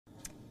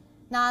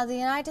Now, the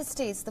United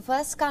States, the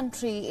first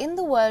country in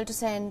the world to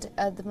send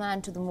the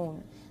man to the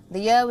moon. The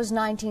year was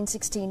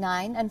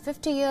 1969, and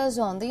 50 years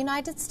on, the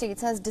United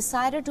States has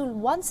decided to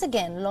once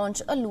again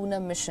launch a lunar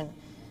mission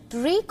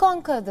to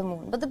reconquer the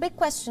moon. But the big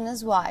question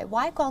is why?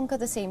 Why conquer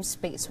the same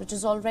space which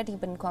has already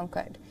been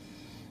conquered?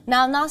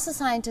 Now, NASA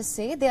scientists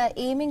say they are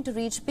aiming to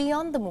reach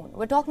beyond the moon.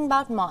 We're talking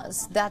about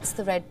Mars. That's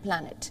the red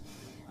planet.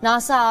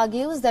 NASA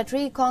argues that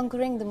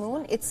reconquering the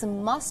moon, it's a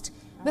must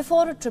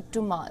before a trip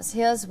to Mars.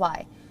 Here's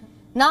why.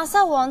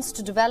 NASA wants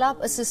to develop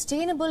a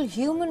sustainable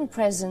human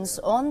presence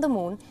on the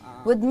moon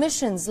with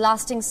missions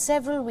lasting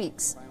several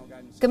weeks.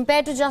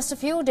 Compared to just a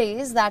few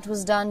days that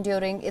was done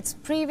during its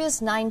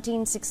previous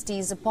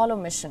 1960s Apollo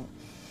mission.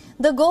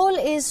 The goal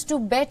is to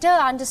better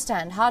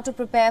understand how to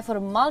prepare for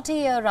a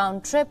multi-year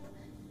round trip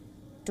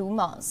to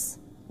Mars.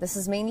 This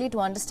is mainly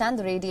to understand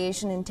the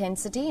radiation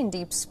intensity in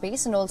deep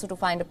space and also to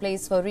find a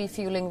place for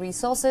refueling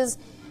resources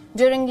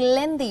during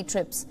lengthy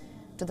trips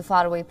to the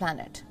faraway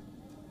planet.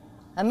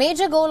 A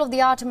major goal of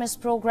the Artemis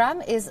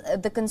program is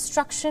the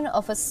construction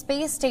of a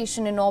space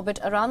station in orbit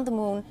around the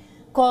moon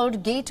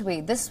called Gateway.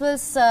 This will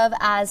serve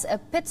as a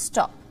pit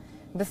stop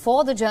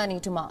before the journey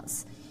to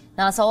Mars.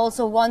 NASA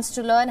also wants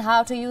to learn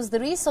how to use the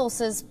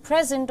resources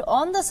present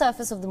on the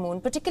surface of the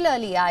moon,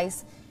 particularly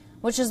ice,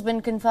 which has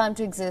been confirmed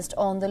to exist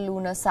on the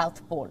lunar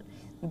South Pole.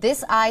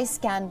 This ice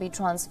can be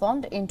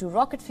transformed into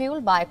rocket fuel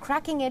by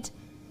cracking it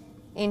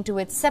into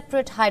its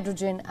separate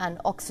hydrogen and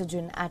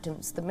oxygen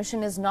atoms. The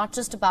mission is not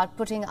just about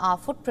putting our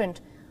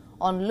footprint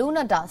on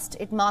lunar dust.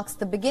 It marks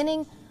the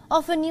beginning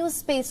of a new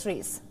space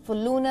race for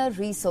lunar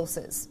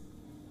resources.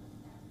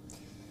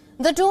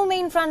 The two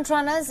main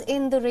frontrunners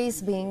in the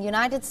race being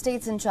United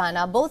States and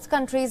China. Both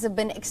countries have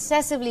been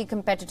excessively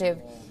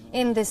competitive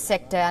in this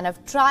sector and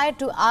have tried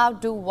to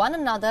outdo one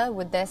another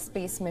with their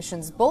space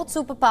missions. Both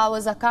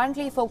superpowers are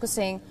currently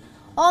focusing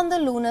on the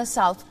lunar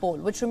South Pole,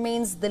 which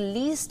remains the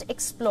least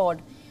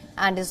explored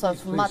and is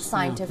of much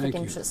scientific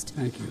interest.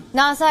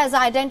 NASA has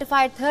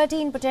identified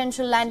 13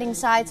 potential landing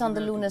sites on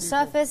the lunar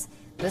surface.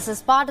 This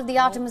is part of the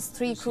Artemis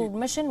 3 crewed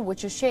mission,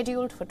 which is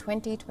scheduled for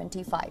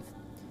 2025.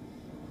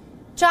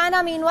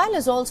 China, meanwhile,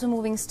 is also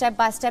moving step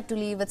by step to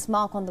leave its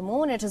mark on the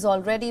moon. It has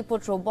already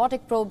put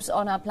robotic probes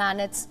on our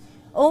planet's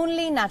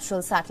only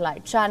natural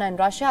satellite. China and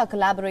Russia are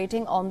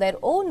collaborating on their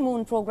own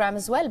moon program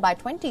as well. By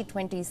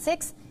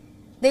 2026,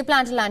 they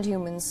plan to land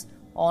humans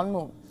on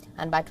moon,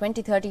 and by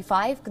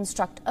 2035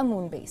 construct a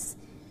moon base.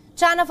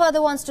 China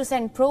further wants to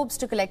send probes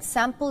to collect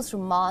samples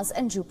from Mars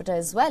and Jupiter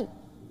as well.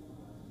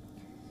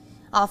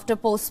 After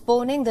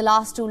postponing the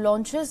last two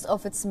launches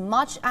of its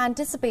much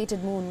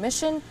anticipated moon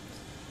mission,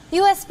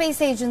 US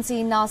Space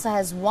Agency NASA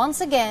has once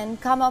again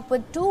come up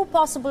with two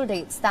possible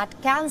dates that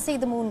can see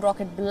the moon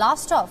rocket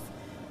blast off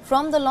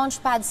from the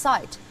launch pad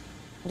site.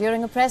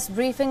 During a press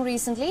briefing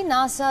recently,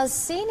 NASA's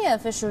senior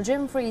official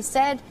Jim Free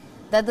said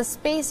that the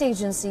space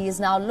agency is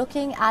now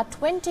looking at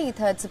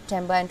 23rd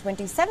September and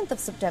 27th of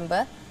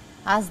September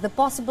as the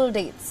possible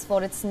dates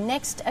for its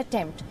next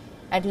attempt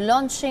at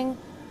launching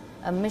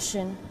a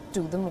mission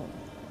to the moon.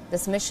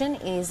 This mission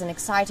is an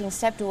exciting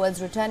step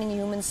towards returning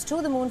humans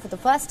to the moon for the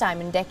first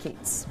time in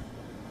decades.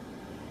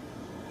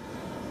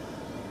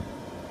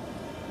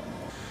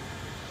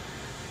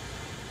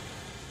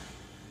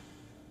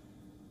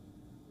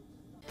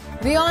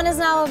 WION is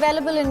now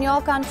available in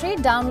your country.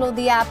 Download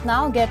the app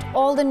now. Get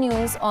all the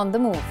news on the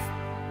move.